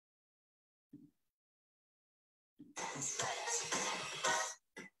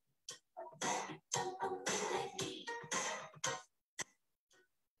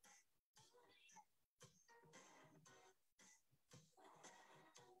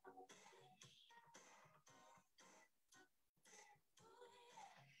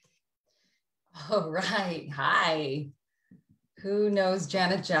All right. Hi. Who knows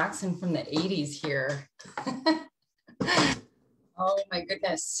Janet Jackson from the 80s here? Oh my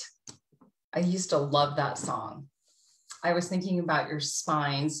goodness. I used to love that song. I was thinking about your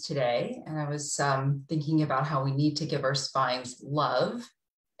spines today, and I was thinking about how we need to give our spines love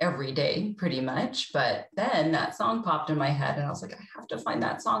every day, pretty much. But then that song popped in my head, and I was like, I have to find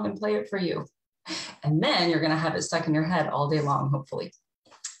that song and play it for you. And then you're going to have it stuck in your head all day long, hopefully.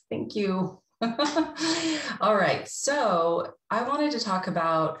 Thank you. All right, so I wanted to talk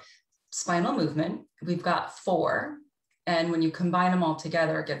about spinal movement. We've got 4, and when you combine them all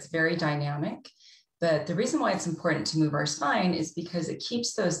together, it gets very dynamic. But the reason why it's important to move our spine is because it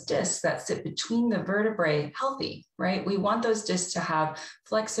keeps those discs that sit between the vertebrae healthy, right? We want those discs to have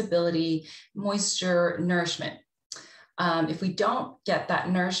flexibility, moisture, nourishment. If we don't get that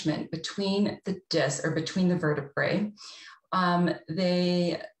nourishment between the discs or between the vertebrae,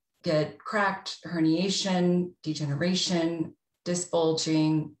 they get cracked, herniation, degeneration, disc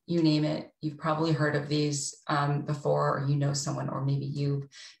bulging, you name it. You've probably heard of these before, or you know someone, or maybe you've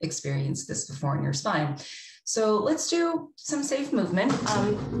experienced this before in your spine. So let's do some safe movement.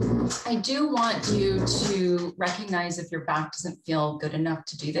 I do want you to recognize if your back doesn't feel good enough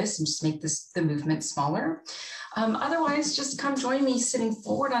to do this, and just make the movement smaller. Otherwise, just come join me sitting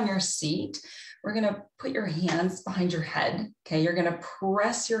forward on your seat. We're going to put your hands behind your head. Okay, you're going to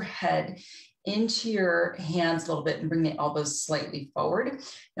press your head into your hands a little bit and bring the elbows slightly forward.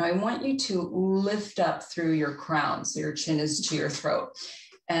 Now I want you to lift up through your crown, so your chin is to your throat,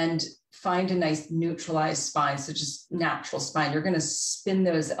 and find a nice neutralized spine, so just natural spine. You're going to spin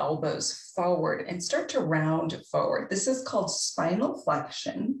those elbows forward and start to round forward. This is called spinal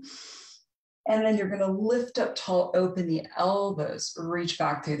flexion. And then you're going to lift up tall, open the elbows, reach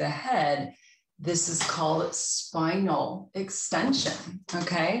back through the head. This is called spinal extension,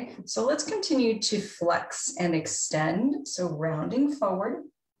 okay? So let's continue to flex and extend. So rounding forward,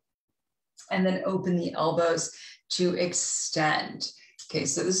 and then open the elbows to extend. Okay,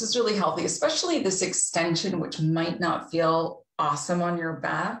 so this is really healthy, especially this extension, which might not feel awesome on your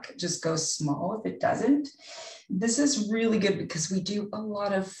back. Just go small if it doesn't. This is really good because we do a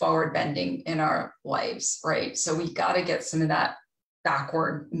lot of forward bending in our lives, right? So we got to get some of that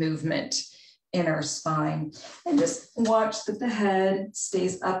backward movement in our spine, and just watch that the head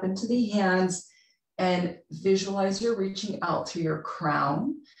stays up into the hands, and visualize you're reaching out through your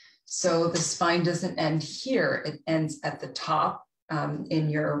crown. So the spine doesn't end here, it ends at the top in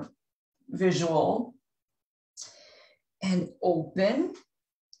your visual. And open,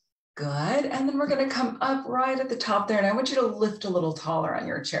 good. And then we're going to come up right at the top there, and I want you to lift a little taller on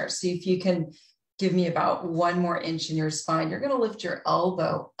your chair. See if you can give me about 1 more inch in your spine. You're going to lift your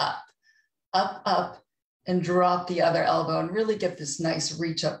elbow up, up, and drop the other elbow, and really get this nice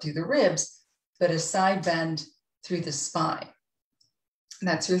reach up through the ribs, but a side bend through the spine. And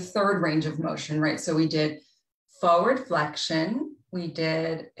that's your 3rd range of motion, right? So we did forward flexion, we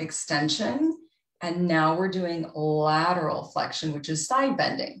did extension, and now we're doing lateral flexion, which is side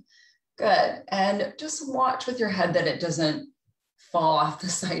bending. Good. And just watch with your head that it doesn't fall off the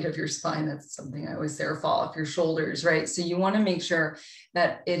side of your spine. That's something I always say, or fall off your shoulders, right? So you want to make sure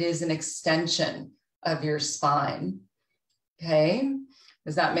that it is an extension of your spine. Okay.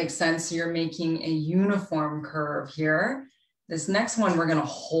 Does that make sense? So you're making a uniform curve here. This next one, we're going to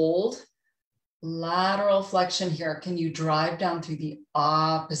hold lateral flexion here. Can you drive down through the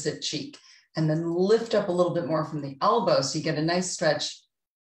opposite cheek and then lift up a little bit more from the elbow so you get a nice stretch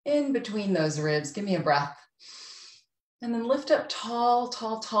in between those ribs? Give me a breath. And then lift up tall,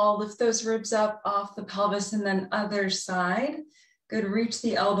 tall, tall. Lift those ribs up off the pelvis, and then other side. Good. Reach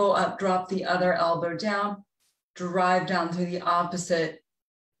the elbow up, drop the other elbow down, drive down through the opposite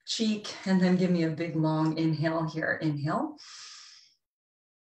cheek, and then give me a big long inhale here. Inhale.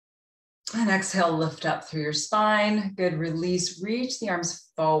 And exhale, lift up through your spine. Good. Release, reach the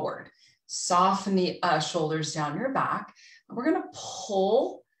arms forward. Soften the shoulders down your back. We're going to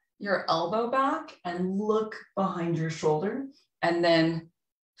pull your elbow back and look behind your shoulder, and then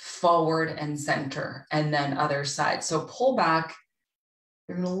forward and center, and then other side. So pull back.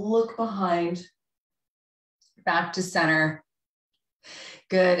 You're going to look behind, back to center.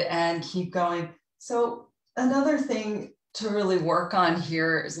 Good. And keep going. So another thing to really work on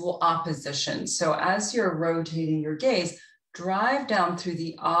here is a little opposition. So as you're rotating your gaze, drive down through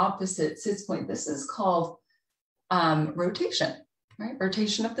the opposite sits point. This is called rotation, right?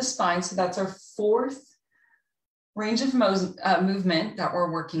 Rotation of the spine. So that's our fourth range of movement that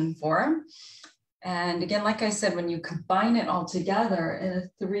we're working for. And again, like I said, when you combine it all together in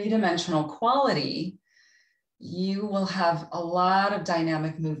a three-dimensional quality, you will have a lot of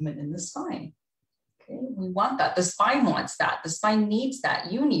dynamic movement in the spine. Okay, we want that. The spine wants that. The spine needs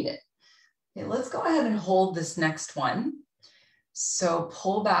that. You need it. Okay, let's go ahead and hold this next one. So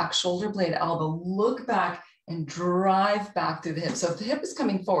pull back, shoulder blade, elbow, look back and drive back through the hip. So if the hip is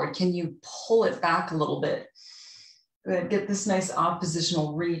coming forward, can you pull it back a little bit? Good, get this nice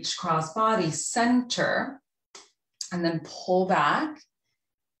oppositional reach, cross body, center, and then pull back,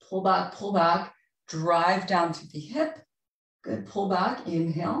 pull back, pull back, drive down through the hip. Good, pull back,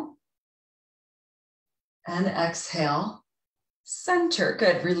 inhale, and exhale, center.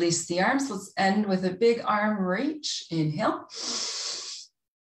 Good, release the arms. Let's end with a big arm reach, inhale.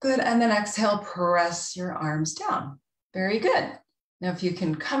 Good, and then exhale, press your arms down. Very good. Now, if you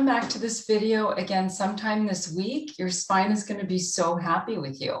can come back to this video again sometime this week, your spine is going to be so happy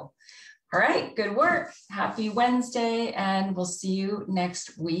with you. All right, good work. Happy Wednesday, and we'll see you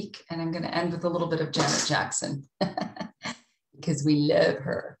next week. And I'm going to end with a little bit of Janet Jackson because we love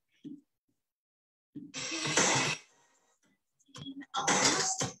her.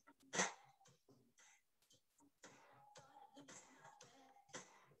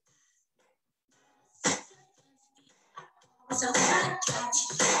 So I catch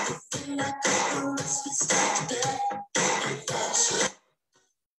you, feel like the roots we start to get.